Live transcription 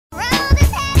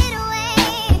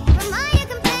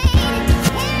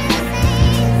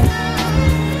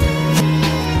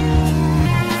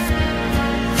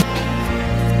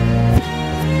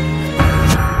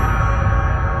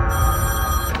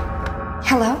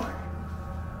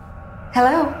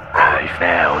Hello. I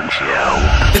found you.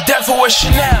 The devil was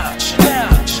Chanel.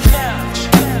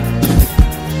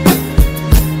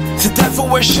 The devil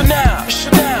was Chanel.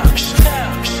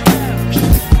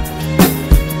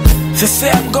 To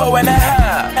say I'm going to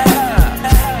hell,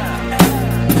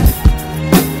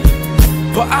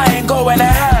 but I ain't going to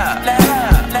hell.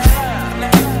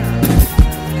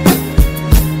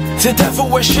 The devil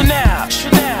was Chanel.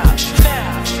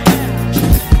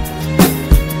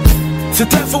 The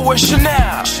devil was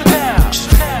Chanel.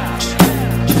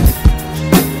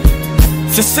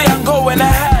 To say I'm going to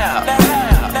hell,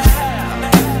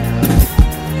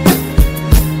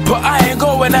 but I ain't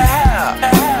going to hell.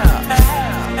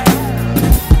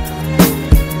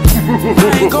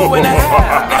 I ain't going to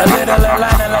hell. A little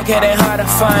Atlanta like it ain't hard to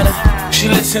find her. She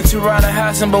listened to Ronda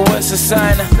Housing, but what's a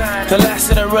signer? The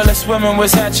last of the realest women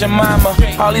was at your mama.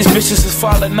 All these bitches is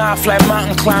falling off like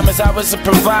mountain climbers. I was a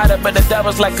provider, but the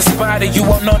devil's like a spider. You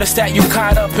won't notice that you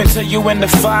caught up until you in the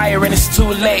fire, and it's too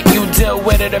late. You deal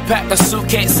with it, a pack of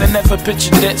suitcase and never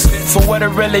picture this. For what it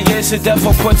really is, the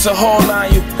devil puts a hold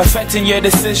on you, affecting your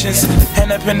decisions.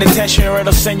 End up in detention or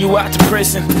it'll send you out to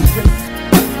prison.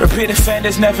 Repeat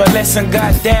offenders never listen,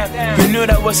 goddamn. You knew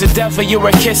that was the devil you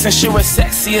were kissing. She was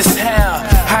sexy as hell,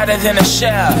 hotter than a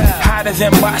shell, hotter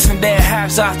than boxing their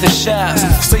halves off the shelves.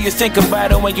 So you think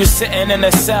about it when you're sitting in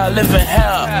a cell, living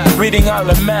hell, reading all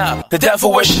the mail. The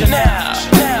devil was Chanel.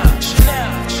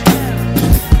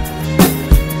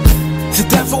 The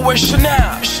devil was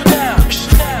Chanel.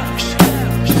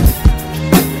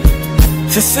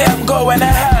 To say I'm going to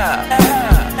hell,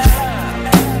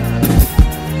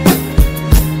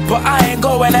 but I ain't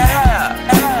going to hell.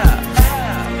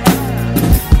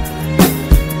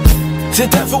 The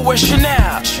devil was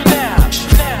Chanel.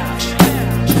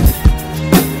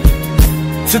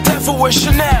 The devil was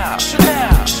Chanel.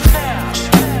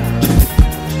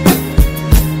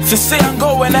 To say I'm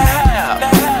going to hell,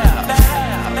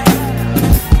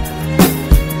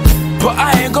 but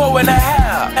I ain't going to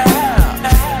hell.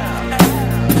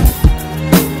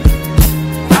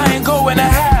 I ain't going to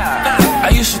hell. I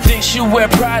used to think she wear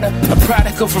Prada, a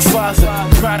product of her father,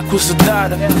 product was a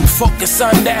daughter. Focus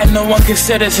on that, no one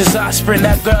considers his offspring.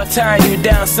 That girl tying you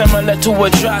down similar to a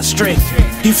drawstring.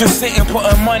 You feel sitting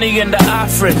putting money in the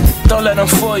offering. Don't let them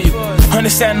fool you,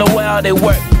 understand the way how they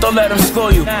work. Don't let them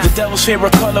school you. The devil's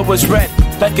favorite color was red,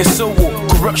 like a Suwu.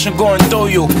 Corruption going through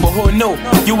you, but who knew?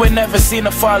 You ain't never seen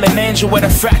a fallen angel with a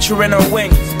fracture in her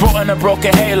wing, brought in a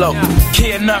broken halo.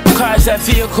 Kidding up cars, that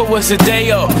vehicle was a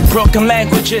day-o. Broken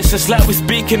languages, it's like we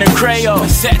speaking in Creole.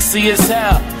 Sexy as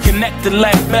hell, connected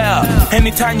like Bell.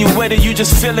 Anytime you with it, you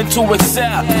just feeling to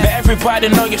excel. But everybody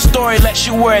know your story like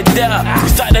you were Adele. You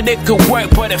thought that it could work,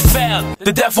 but it failed.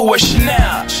 The devil was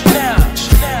Chanel.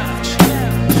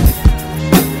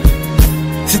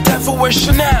 The devil was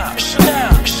Chanel.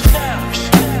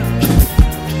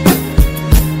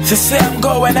 To say I'm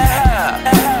going to hell,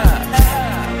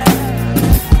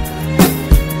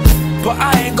 but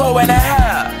I ain't going to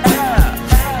hell.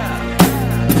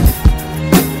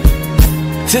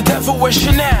 The devil was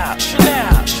Chanel.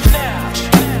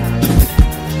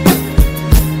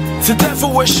 The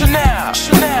devil was Chanel.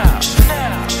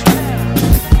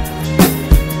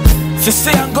 To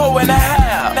say I'm going to hell,